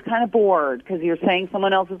 but I was kind of bored because you're saying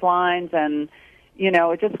someone else's lines, and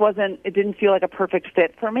it didn't feel like a perfect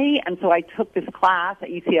fit for me. And so I took this class at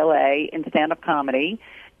UCLA in stand-up comedy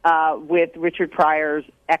with Richard Pryor's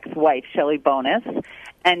ex-wife, Shelley Bonus.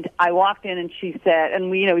 And I walked in, and she said, and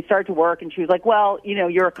we started to work, and she was like, well,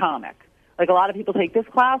 you're a comic. Like, a lot of people take this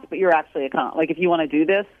class, but you're actually a comic. Like, if you want to do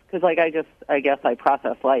this, because, like, I guess I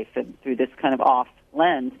process life through this kind of off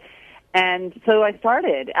lens. And so I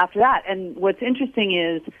started after that. And what's interesting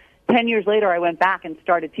is 10 years later, I went back and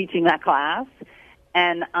started teaching that class,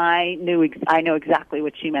 and I know exactly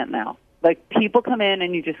what she meant now. Like, people come in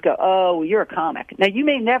and you just go, oh, you're a comic. Now, you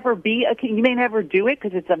may never do it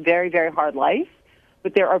because it's a very, very hard life,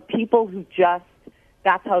 but there are people who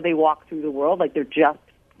that's how they walk through the world. Like, they're just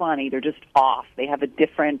funny. They're just off. They have a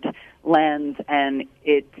different lens, and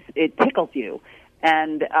it tickles you.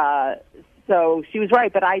 And so she was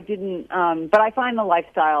right, but I didn't. But I find the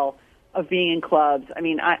lifestyle of being in clubs. I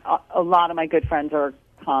mean, a lot of my good friends are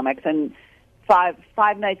comics, and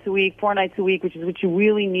five nights a week, 4 nights a week, which is what you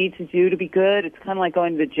really need to do to be good. It's kind of like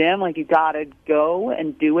going to the gym. Like, you got to go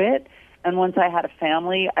and do it. And once I had a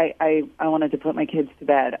family, I wanted to put my kids to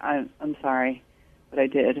bed. I'm sorry, but I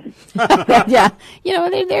did. Yeah,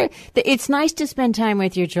 it's nice to spend time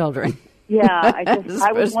with your children. Yeah,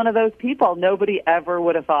 I was one of those people. Nobody ever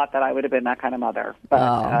would have thought that I would have been that kind of mother,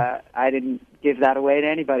 but I didn't give that away to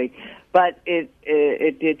anybody. But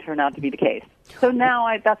it did turn out to be the case. So now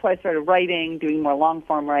that's why I started writing, doing more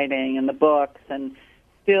long-form writing and the books, and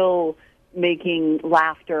still making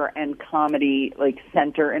laughter and comedy like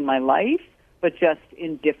center in my life, but just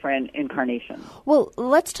in different incarnations. Well,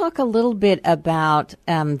 let's talk a little bit about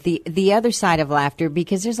the other side of laughter,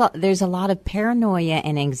 because there's a lot of paranoia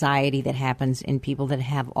and anxiety that happens in people that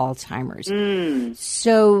have Alzheimer's.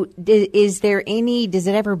 So does it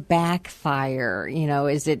ever backfire?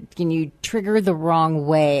 Can you trigger the wrong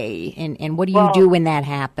way? And what do you do when that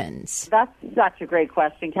happens? That's such a great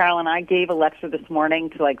question, Carolyn. I gave a lecture this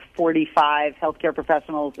morning to like 45 healthcare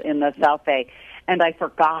professionals in the South Bay. And I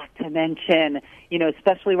forgot to mention,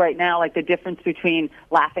 especially right now, like the difference between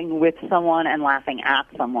laughing with someone and laughing at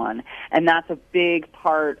someone. And that's a big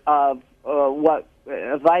part of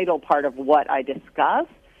a vital part of what I discuss,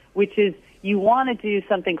 which is you want to do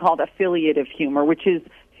something called affiliative humor, which is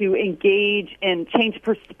to engage and change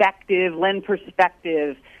perspective, lend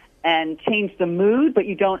perspective, and change the mood, but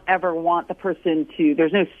you don't ever want the person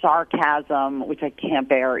there's no sarcasm, which I can't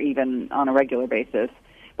bear even on a regular basis.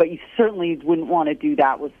 But you certainly wouldn't want to do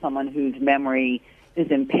that with someone whose memory is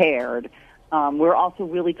impaired. We're also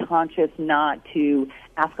really conscious not to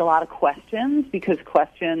ask a lot of questions, because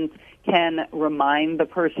questions can remind the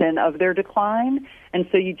person of their decline. And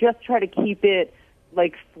so you just try to keep it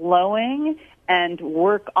like flowing and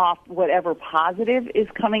work off whatever positive is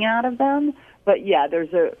coming out of them. But yeah,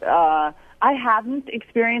 I haven't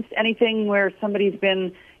experienced anything where somebody's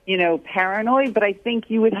been paranoid, but I think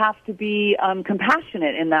you would have to be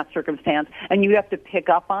compassionate in that circumstance, and you have to pick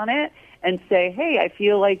up on it and say, hey, I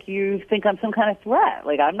feel like you think I'm some kind of threat.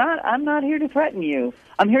 Like, I'm not here to threaten you.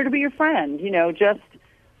 I'm here to be your friend. Just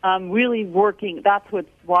really working. That's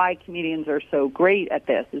why comedians are so great at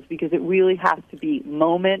this, is because it really has to be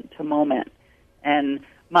moment to moment. And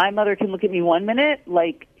my mother can look at me 1 minute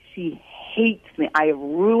like she hates me. I have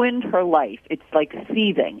ruined her life. It's like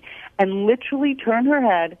seething. And literally turn her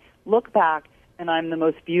head, look back, and I'm the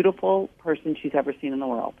most beautiful person she's ever seen in the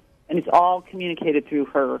world. And it's all communicated through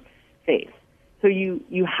her face. So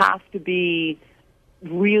you have to be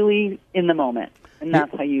really in the moment, and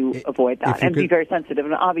that's how you avoid that. And be very sensitive.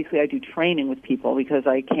 And obviously I do training with people, because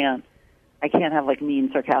I can't have like mean,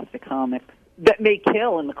 sarcastic comics that may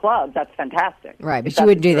kill in the club. That's fantastic. Right, but you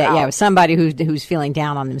would do that, with somebody who's feeling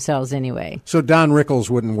down on themselves anyway. So Don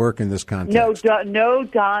Rickles wouldn't work in this context. No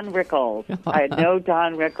Don Rickles. I had no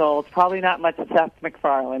Don Rickles. Probably not much Seth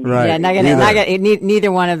MacFarlane. Right. Yeah,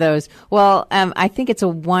 neither one of those. Well, I think it's a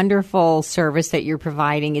wonderful service that you're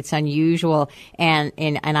providing. It's unusual, and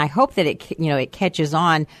I hope that it catches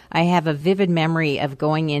on. I have a vivid memory of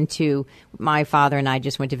going into, my father and I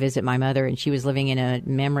just went to visit my mother, and she was living in a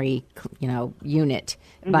memory, unit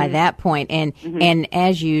by that point. And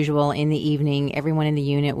as usual, in the evening, everyone in the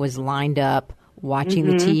unit was lined up watching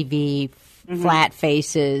the TV, flat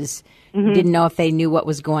faces, Didn't know if they knew what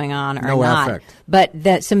was going on or No not. affect.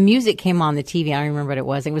 But some music came on the TV. I don't remember what it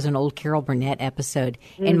was. It was an old Carol Burnett episode.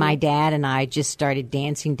 And my dad and I just started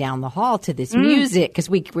dancing down the hall to this music because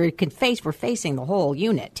we're facing the whole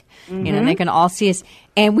unit. You know, they can all see us.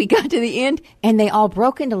 And we got to the end, and they all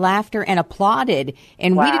broke into laughter and applauded.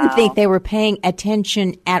 And we didn't think they were paying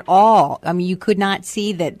attention at all. I mean, you could not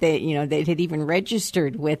see that they had even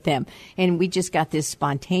registered with them. And we just got this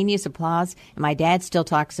spontaneous applause. And my dad still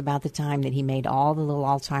talks about the time that he made all the little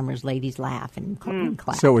Alzheimer's ladies laugh and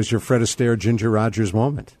clap. So it was your Fred Astaire, Ginger Rogers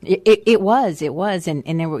moment. It was,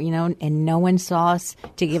 and there were, and no one saw us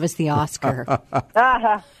to give us the Oscar.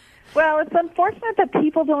 Well, it's unfortunate that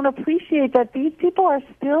people don't appreciate that these people are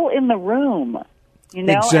still in the room.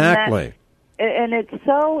 Exactly. And it's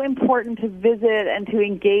so important to visit and to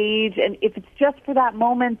engage. And if it's just for that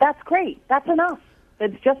moment, that's great. That's enough.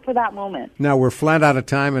 It's just for that moment. Now, we're flat out of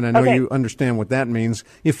time, and I know Okay. you understand what that means.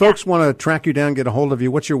 If folks want to track you down, get a hold of you,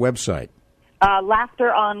 what's your website?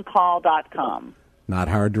 LaughterOnCall.com. Not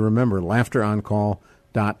hard to remember,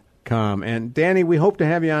 LaughterOnCall.com. And Danny, we hope to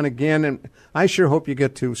have you on again, and I sure hope you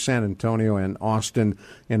get to San Antonio and Austin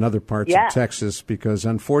and other parts of Texas, because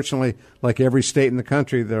unfortunately, like every state in the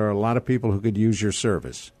country, there are a lot of people who could use your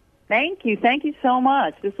service. Thank you. Thank you so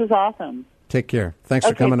much. This was awesome. Take care. Thanks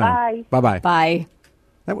for coming on. Bye-bye. Bye.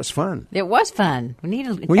 That was fun. It was fun. We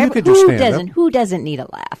need Well, you could just stand up. Who doesn't need a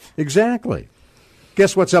laugh? Exactly.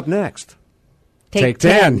 Guess what's up next? Take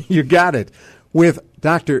 10. You got it. With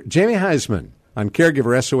Dr. Jamie Heisman on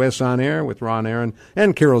Caregiver SOS On Air with Ron Aaron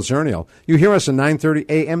and Carol Zernial. You hear us at 9:30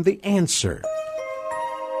 a.m. The Answer.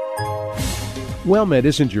 WellMed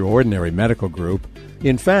isn't your ordinary medical group.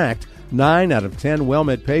 In fact, 9 out of 10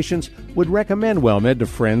 WellMed patients would recommend WellMed to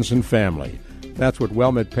friends and family. That's what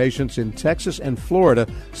WellMed patients in Texas and Florida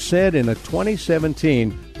said in a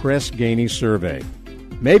 2017 Press Ganey survey.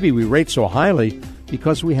 Maybe we rate so highly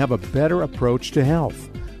because we have a better approach to health.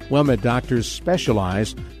 WellMed doctors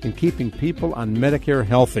specialize in keeping people on Medicare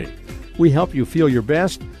healthy. We help you feel your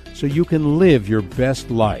best so you can live your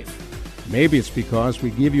best life. Maybe it's because we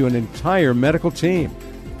give you an entire medical team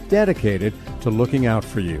dedicated to looking out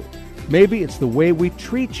for you. Maybe it's the way we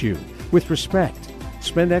treat you with respect,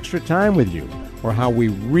 spend extra time with you, or how we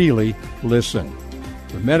really listen.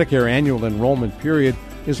 The Medicare annual enrollment period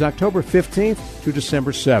is October 15th to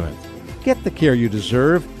December 7th. Get the care you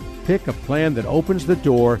deserve. Pick a plan that opens the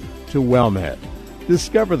door to WellMed.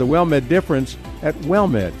 Discover the WellMed difference at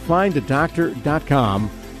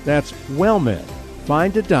WellMedFindADoctor.com. That's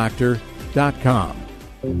WellMedFindADoctor.com.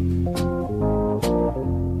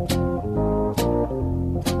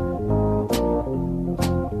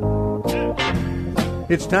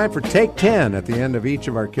 It's time for Take 10 at the end of each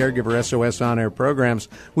of our Caregiver SOS On-Air programs.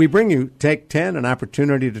 We bring you Take 10, an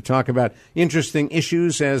opportunity to talk about interesting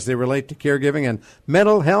issues as they relate to caregiving and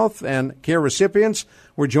mental health and care recipients.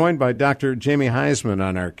 We're joined by Dr. Jamie Heisman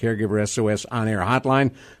on our Caregiver SOS On-Air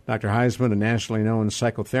hotline. Dr. Heisman, a nationally known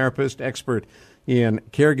psychotherapist, expert in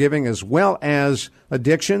caregiving as well as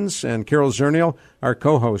addictions, and Carol Zernial, our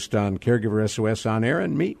co-host on Caregiver SOS On-Air,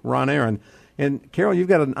 and me, Ron Aaron. And, Carol, you've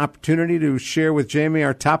got an opportunity to share with Jamie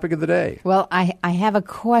our topic of the day. Well, I have a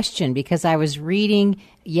question because I was reading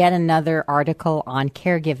yet another article on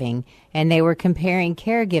caregiving, and they were comparing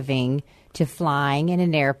caregiving to flying in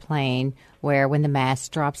an airplane where when the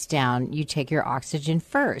mask drops down, you take your oxygen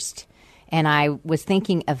first. And I was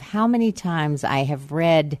thinking of how many times I have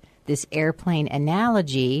read this airplane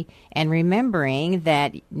analogy and remembering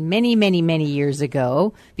that many, many, many years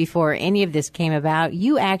ago, before any of this came about,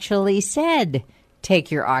 you actually said,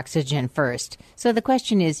 take your oxygen first. So the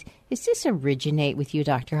question is this originate with you,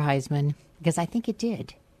 Dr. Heisman? Because I think it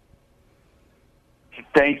did.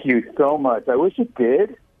 Thank you so much. I wish it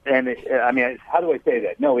did. And, how do I say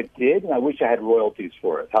that? No, it did, and I wish I had royalties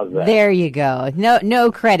for it. How's that? There you go.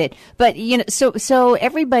 No credit. But, so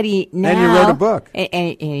everybody now... And you wrote a book.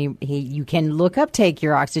 And you can look up Take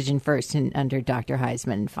Your Oxygen First and under Dr.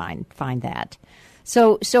 Heisman and find that.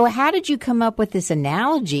 So how did you come up with this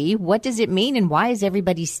analogy? What does it mean, and why is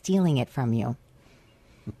everybody stealing it from you?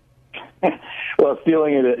 Well,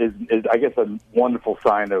 stealing it is, I guess, a wonderful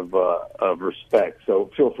sign of respect. So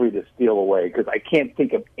feel free to steal away, because I can't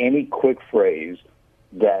think of any quick phrase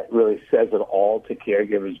that really says it all to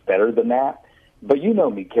caregivers better than that. But you know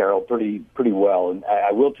me, Carol, pretty well, and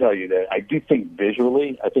I will tell you that I do think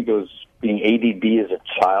visually. I think it was being ADD as a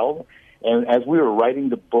child, and as we were writing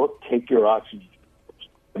the book, Take Your Oxygen,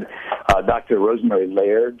 Dr. Rosemary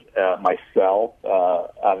Laird, myself,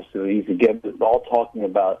 obviously Lisa Gibbs, is all talking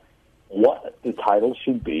about what the title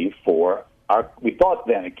should be for we thought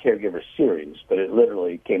then a caregiver series, but it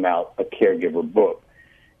literally came out a caregiver book.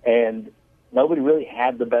 And nobody really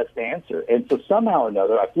had the best answer. And so somehow or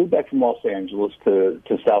another, I flew back from Los Angeles to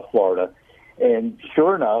South Florida, and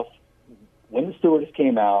sure enough, when the stewardess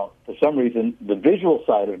came out, for some reason, the visual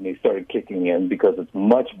side of me started kicking in because it's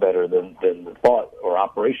much better than the thought or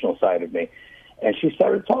operational side of me. And she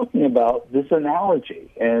started talking about this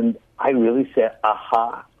analogy. And I really said,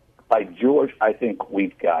 aha, by George, I think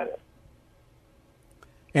we've got it.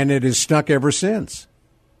 And it has stuck ever since.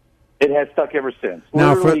 It has stuck ever since.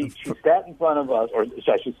 Now, Literally, she sat in front of us, or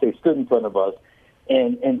I should say stood in front of us,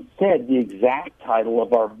 and said the exact title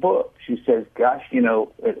of our book. She says, gosh,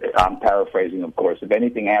 I'm paraphrasing, of course, if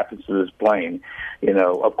anything happens to this plane,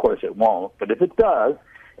 of course it won't. But if it does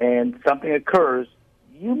and something occurs,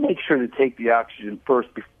 you make sure to take the oxygen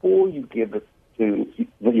first before you give it to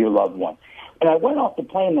your loved one. And I went off the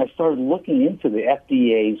plane and I started looking into the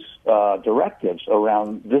FDA's directives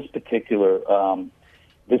around this particular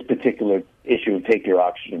issue of take your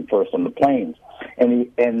oxygen first on the planes.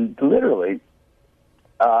 And literally,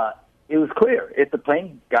 it was clear. If the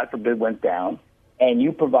plane, God forbid, went down and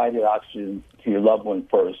you provided oxygen to your loved one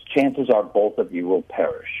first, chances are both of you will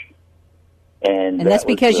perish. And that's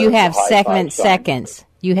because you have 7 seconds.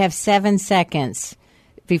 You have 7 seconds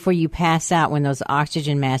before you pass out when those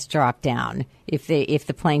oxygen masks drop down, if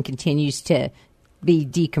the plane continues to be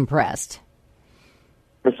decompressed.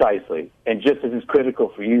 Precisely. And just as it's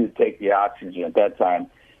critical for you to take the oxygen at that time,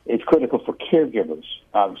 it's critical for caregivers,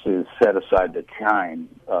 obviously, to set aside the time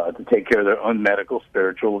to take care of their own medical,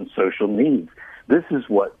 spiritual, and social needs. This is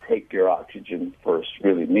what take your oxygen first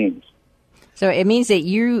really means. So it means that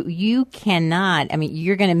you cannot,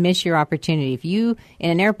 you're going to miss your opportunity. If you, in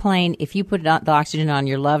an airplane, if you put the oxygen on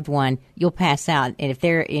your loved one, you'll pass out. And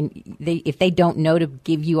if they don't know to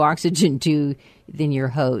give you oxygen to, then you're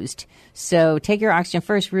hosed. So take your oxygen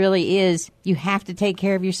first really is, you have to take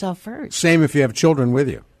care of yourself first. Same if you have children with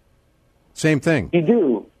you. Same thing. You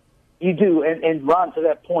do. And Ron, to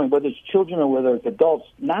that point, whether it's children or whether it's adults,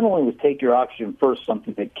 not only was Take Your Oxygen First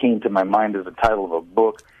something that came to my mind as the title of a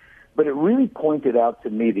book, but it really pointed out to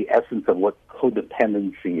me the essence of what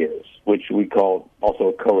codependency is, which we call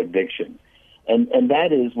also co-addiction. And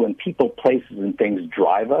that is when people, places, and things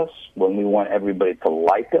drive us, when we want everybody to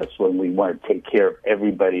like us, when we want to take care of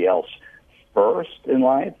everybody else first in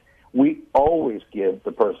life, we always give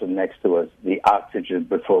the person next to us the oxygen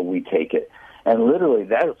before we take it. And literally,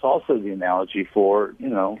 that is also the analogy for,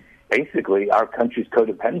 basically our country's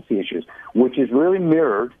codependency issues, which is really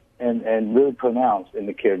mirrored and really pronounced in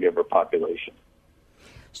the caregiver population.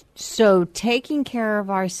 So taking care of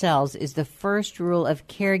ourselves is the first rule of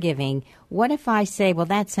caregiving. What if I say, well,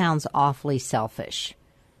 that sounds awfully selfish?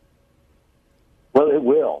 Well, it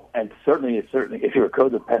will. And certainly, if you're a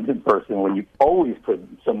codependent person, when you always put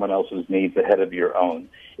someone else's needs ahead of your own,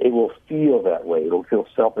 it will feel that way. It will feel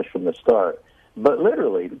selfish from the start. But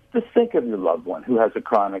literally, just think of your loved one who has a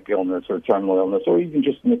chronic illness or terminal illness or even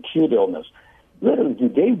just an acute illness. Literally, do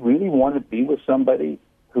they really want to be with somebody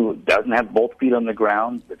who doesn't have both feet on the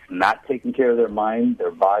ground, that's not taking care of their mind,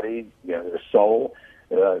 their body, their soul?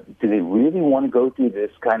 Do they really want to go through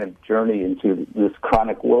this kind of journey into this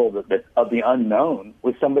chronic world of the unknown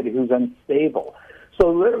with somebody who's unstable? So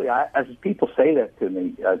literally, as people say that to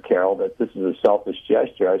me, Carol, that this is a selfish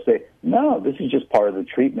gesture, I say, no, this is just part of the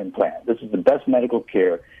treatment plan. This is the best medical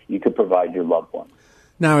care you could provide your loved one.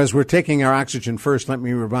 Now, as we're taking our oxygen first, let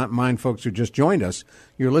me remind folks who just joined us,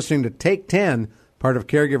 you're listening to Take 10, part of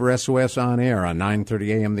Caregiver SOS On Air on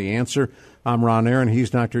 9:30 a.m. The Answer. I'm Ron Aaron.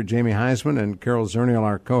 He's Dr. Jamie Heisman and Carol Zernial,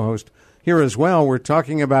 our co-host, here as well. We're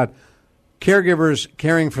talking about caregivers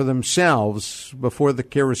caring for themselves before the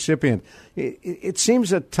care recipient. It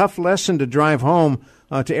seems a tough lesson to drive home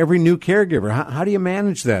to every new caregiver. How do you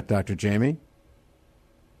manage that, Dr. Jamie?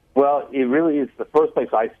 Well, it really is. The first place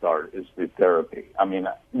I start is through therapy.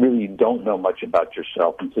 Really, you don't know much about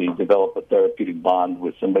yourself until you develop a therapeutic bond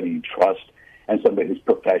with somebody you trust and somebody who's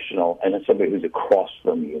professional and somebody who's across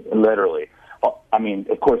from you, literally.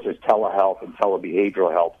 Of course, there's telehealth and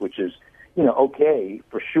telebehavioral health, which is, okay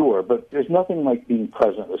for sure, but there's nothing like being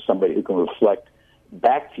present with somebody who can reflect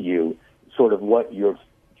back to you sort of what you're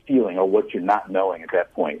feeling or what you're not knowing at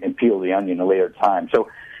that point and peel the onion a later time. So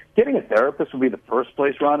getting a therapist would be the first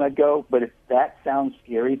place, Ron, I'd go. But if that sounds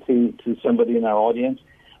scary to somebody in our audience,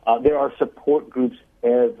 there are support groups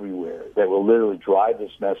everywhere that will literally drive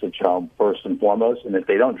this message home first and foremost. And if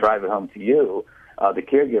they don't drive it home to you, the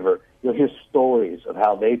caregiver, you'll hear stories of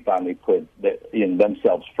how they finally put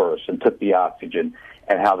themselves first and took the oxygen,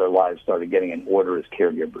 and how their lives started getting in order as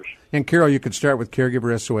caregivers. And Carol, you could start with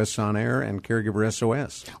Caregiver SOS On Air and Caregiver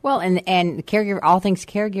SOS. Well, and caregiver, all things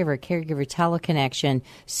caregiver teleconnection.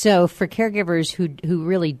 So for caregivers who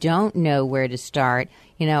really don't know where to start,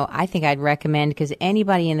 I think I'd recommend, because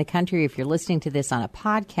anybody in the country, if you're listening to this on a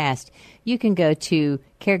podcast, you can go to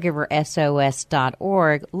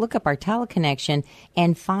caregiversos.org, look up our teleconnection,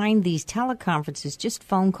 and find these teleconferences, just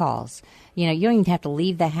phone calls. You don't even have to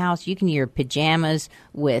leave the house. You can use your pajamas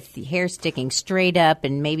with the hair sticking straight up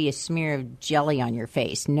and maybe a smear of jelly on your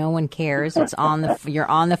face. No one cares. It's you're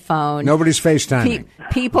on the phone. Nobody's FaceTiming.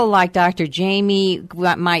 People like Dr. Jamie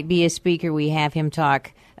might be a speaker. We have him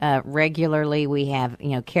talk regularly. We have,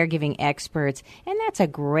 caregiving experts, and that's a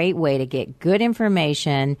great way to get good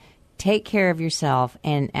information, take care of yourself,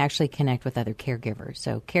 and actually connect with other caregivers.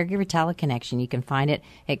 So Caregiver Teleconnection, you can find it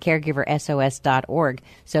at caregiversos.org.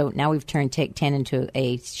 So now we've turned Take 10 into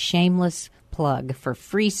a shameless plug for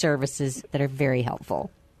free services that are very helpful.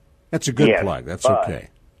 That's a good plug. That's okay.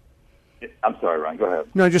 I'm sorry, Ron. Go ahead.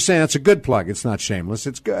 No, just saying that's a good plug. It's not shameless.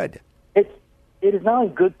 It's good. It is not a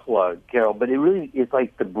good plug, Carol, but it really is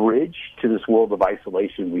like the bridge to this world of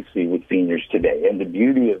isolation we see with seniors today. And the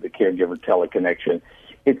beauty of the Caregiver Teleconnection,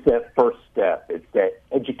 it's that first step. It's that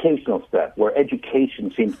educational step where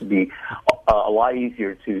education seems to be a lot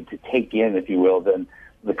easier to take in, if you will, than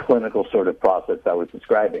the clinical sort of process I was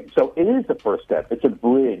describing. So it is the first step. It's a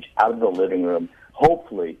bridge out of the living room,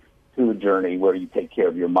 hopefully, to a journey where you take care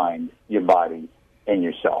of your mind, your body, and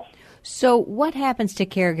yourself. So what happens to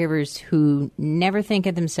caregivers who never think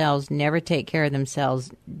of themselves, never take care of themselves,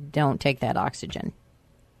 don't take that oxygen?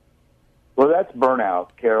 Well, that's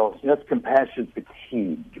burnout, Carol. That's compassion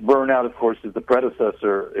fatigue. Burnout, of course, is the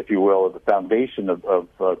predecessor, if you will, of the foundation of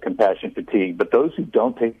compassion fatigue. But those who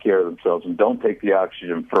don't take care of themselves and don't take the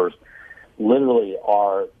oxygen first literally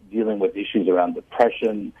are dealing with issues around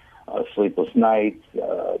depression, sleepless nights,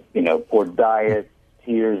 poor diet,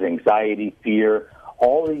 tears, anxiety, fear,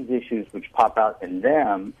 all these issues which pop out in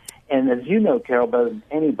them. And as you know, Carol, better than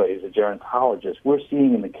anybody as a gerontologist, we're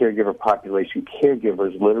seeing in the caregiver population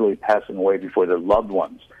caregivers literally passing away before their loved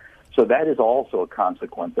ones. So that is also a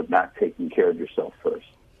consequence of not taking care of yourself first.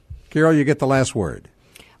 Carol, you get the last word.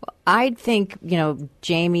 Well, I think,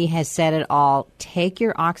 Jamie has said it all. Take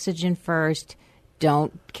your oxygen first.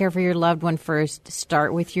 Don't care for your loved one first.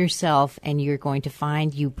 Start with yourself, and you're going to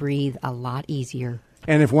find you breathe a lot easier.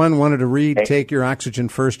 And if one wanted to read Take Your Oxygen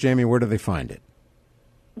First, Jamie, where do they find it?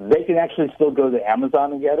 They can actually still go to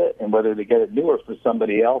Amazon and get it, and whether they get it new or for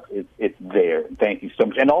somebody else, it's there. Thank you so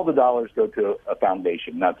much. And all the dollars go to a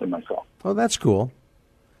foundation, not to myself. Oh, that's cool.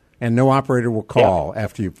 And no operator will call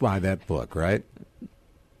after you buy that book, right?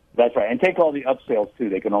 That's right. And take all the upsales, too.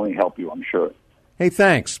 They can only help you, I'm sure. Hey,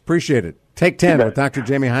 thanks. Appreciate it. Take 10 with Dr.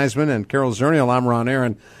 Jamie Heisman and Carol Zernial. I'm Ron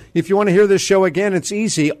Aaron. If you want to hear this show again, it's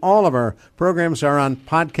easy. All of our programs are on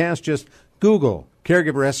podcast. Just Google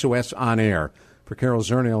Caregiver SOS On Air. For Carol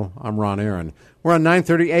Zernial, I'm Ron Aaron. We're on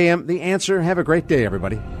 9:30 a.m. The Answer. Have a great day,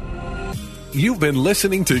 everybody. You've been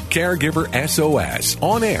listening to Caregiver SOS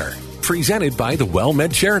On Air, presented by the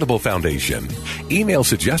WellMed Charitable Foundation. Email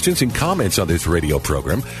suggestions and comments on this radio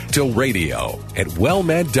program to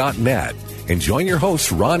radio@wellmed.net. And join your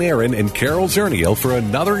hosts, Ron Aaron and Carol Zernial, for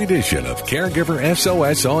another edition of Caregiver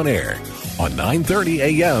SOS On Air on 9:30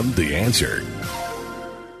 a.m. The Answer.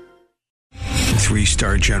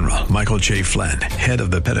 3-star General Michael J. Flynn, head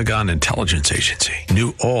of the Pentagon Intelligence Agency,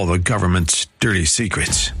 knew all the government's dirty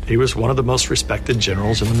secrets. He was one of the most respected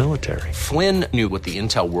generals in the military. Flynn knew what the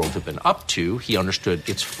intel world had been up to. He understood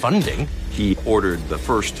its funding. He ordered the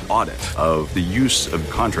first audit of the use of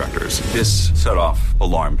contractors. This set off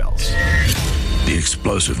alarm bells. The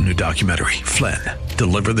explosive new documentary, Flynn,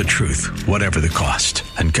 Deliver the Truth, Whatever the Cost,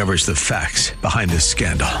 uncovers the facts behind this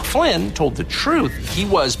scandal. Flynn told the truth. He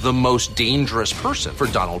was the most dangerous person for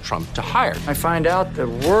Donald Trump to hire. I find out the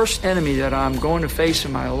worst enemy that I'm going to face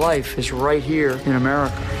in my life is right here in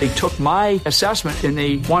America. They took my assessment and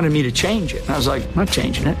they wanted me to change it. And I was like, I'm not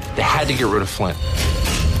changing it. They had to get rid of Flynn.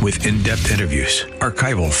 With in-depth interviews,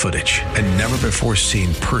 archival footage, and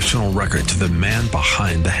never-before-seen personal records of the man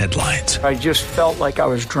behind the headlines. I just felt like I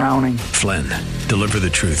was drowning. Flynn, Deliver the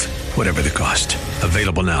Truth, Whatever the Cost.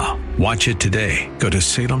 Available now. Watch it today. Go to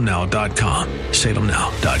salemnow.com.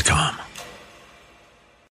 salemnow.com.